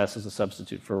success as a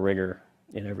substitute for rigor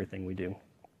in everything we do.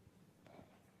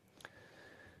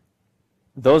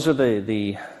 Those are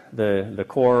the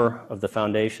core of the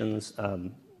foundations.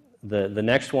 The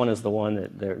next one is the one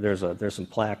that there's some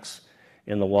plaques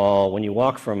in the wall. When you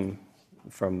walk from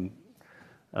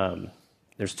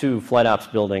there's 2 flight ops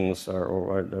buildings,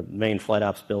 or the main flight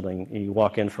ops building. You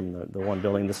walk in from the one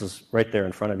building. This is right there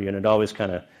in front of you, and it always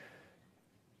kind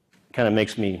of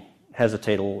makes me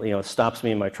hesitate. It stops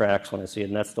me in my tracks when I see it,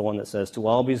 and that's the one that says, to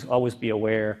always be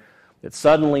aware that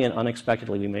suddenly and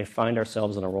unexpectedly we may find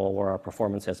ourselves in a role where our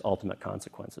performance has ultimate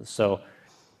consequences. So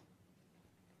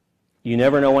you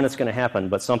never know when it's going to happen,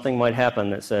 but something might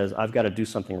happen that says, I've got to do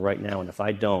something right now, and if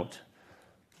I don't,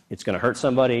 it's going to hurt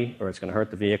somebody, or it's going to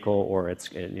hurt the vehicle, or it's,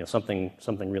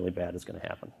 something really bad is going to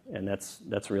happen. And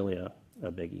that's really a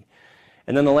biggie.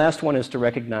 And then the last one is to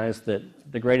recognize that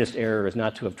the greatest error is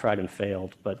not to have tried and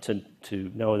failed, but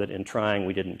to know that in trying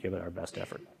we didn't give it our best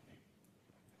effort.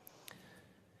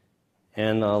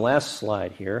 And the last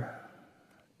slide here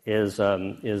is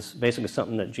basically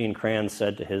something that Gene Kranz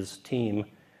said to his team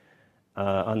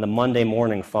on the Monday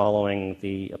morning following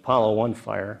the Apollo 1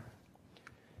 fire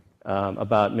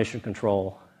about mission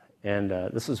control. And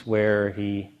this is where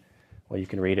you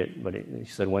can read it, but he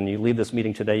said, when you leave this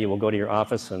meeting today, you will go to your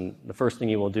office, and the first thing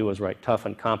you will do is write tough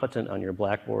and competent on your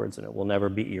blackboards, and it will never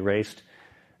be erased.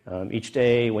 Each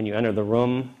day when you enter the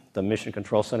room, the Mission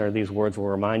Control Center, these words will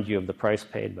remind you of the price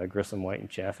paid by Grissom, White, and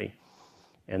Chaffee.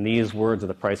 And these words are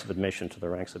the price of admission to the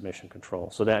ranks of mission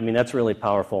control. So that's really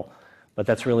powerful, but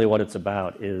that's really what it's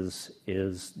about, is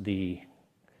the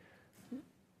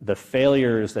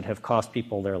failures that have cost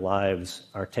people their lives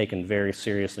are taken very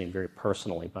seriously and very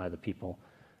personally by the people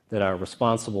that are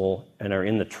responsible and are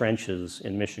in the trenches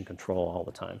in mission control all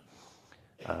the time.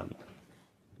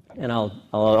 And I'll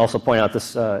also point out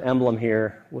this emblem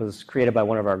here was created by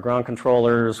one of our ground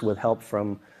controllers with help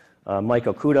from Mike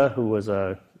Okuda, who was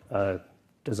a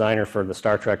designer for the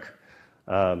Star Trek,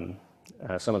 some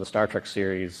of the Star Trek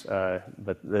series,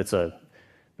 but it's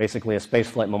basically a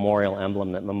spaceflight memorial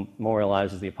emblem that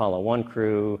memorializes the Apollo 1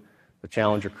 crew, the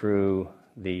Challenger crew,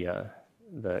 the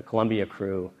Columbia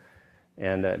crew,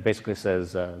 and it basically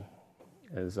says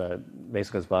it's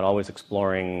about always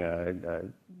exploring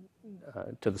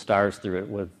to the stars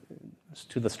through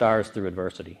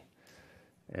adversity,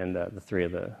 and the three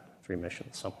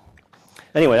missions. So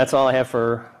anyway, that's all I have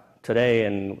for today,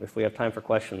 and if we have time for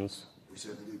questions. We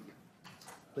certainly do.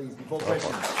 Please, before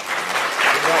questions.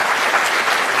 Good luck.